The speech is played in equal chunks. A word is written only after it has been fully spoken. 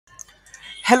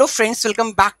Hello friends,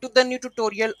 welcome back to the new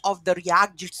tutorial of the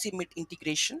React Jitsi-Meet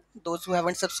integration. Those who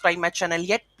haven't subscribed my channel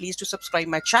yet, please do subscribe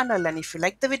my channel, and if you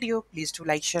like the video, please do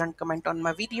like, share and comment on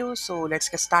my video. So let's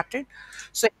get started.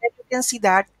 So here you can see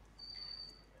that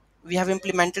we have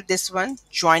implemented this one,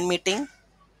 join meeting.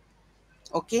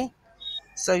 Okay,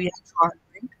 so we have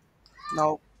joined.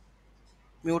 Now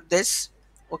mute this.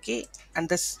 Okay, and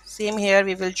this same here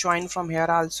we will join from here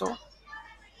also.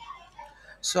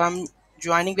 So I'm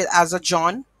joining with as a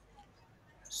John.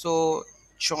 So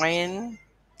join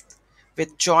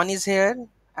with John is here,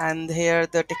 and here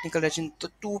the technical region, the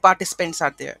two participants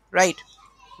are there, right?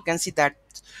 You can see that.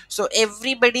 So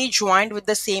everybody joined with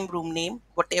the same room name,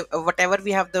 whatever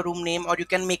we have the room name, or you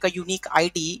can make a unique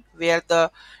ID where the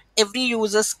every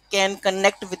users can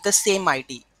connect with the same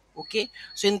ID. Okay,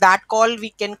 so in that call we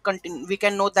can continue, we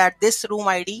can know that this room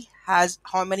ID has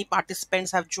how many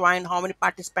participants have joined, how many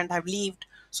participants have left,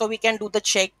 so we can do the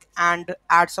check and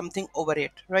add something over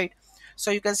it, right?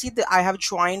 So you can see that I have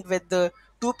joined with the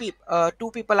two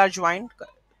people are joined,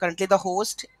 currently the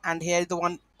host, and here the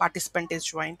one participant is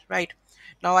joined, right?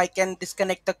 Now I can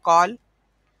disconnect the call.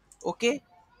 Okay,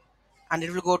 and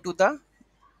it will go to the,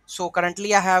 so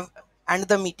currently I have end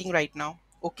the meeting right now.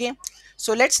 Okay,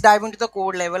 so let's dive into the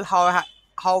code level,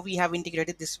 how we have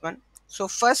integrated this one. So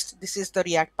first, this is the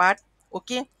React part.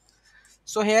 Okay,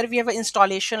 so here we have an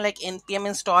installation like npm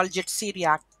install jitsi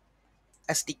react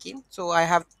SDK. So I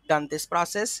have done this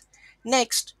process.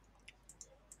 Next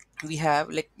we have,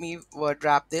 let me word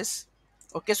wrap this.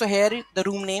 Okay, so here the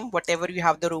room name, whatever you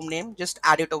have the room name, just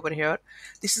add it over here.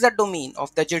 This is a domain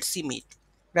of the Jitsi-Meet,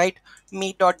 right?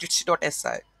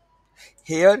 meet.jitsi.si.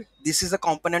 Here this is a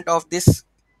component of this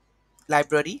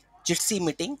library Jitsi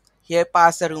meeting. Here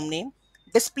pass the room name,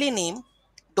 display name,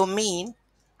 domain,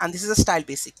 and this is a style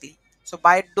basically. So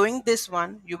by doing this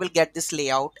one you will get this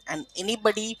layout, and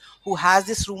anybody who has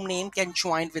this room name can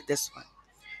join with this one,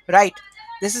 right?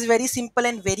 This is very simple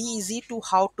and very easy to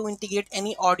how to integrate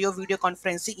any audio video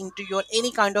conferencing into your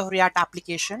any kind of React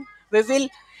application. We will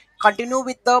continue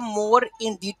with the more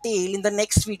in detail in the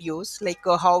next videos, like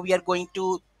how we are going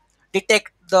to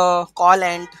detect the call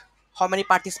and how many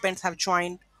participants have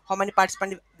joined, how many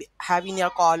participants we have in your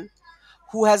call,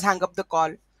 who has hung up the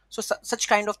call. So such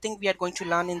kind of thing we are going to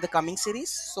learn in the coming series.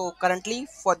 So currently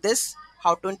for this,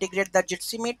 how to integrate the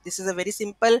Jitsi-Meet, this is a very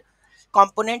simple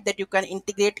component that you can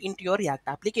integrate into your React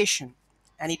application.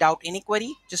 Any doubt, any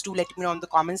query, just do let me know in the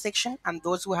comment section. And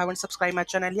those who haven't subscribed my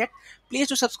channel yet, please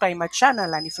do subscribe my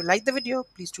channel. And if you like the video,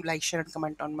 please do like, share and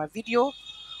comment on my video.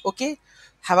 Okay,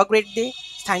 have a great day.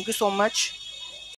 Thank you so much.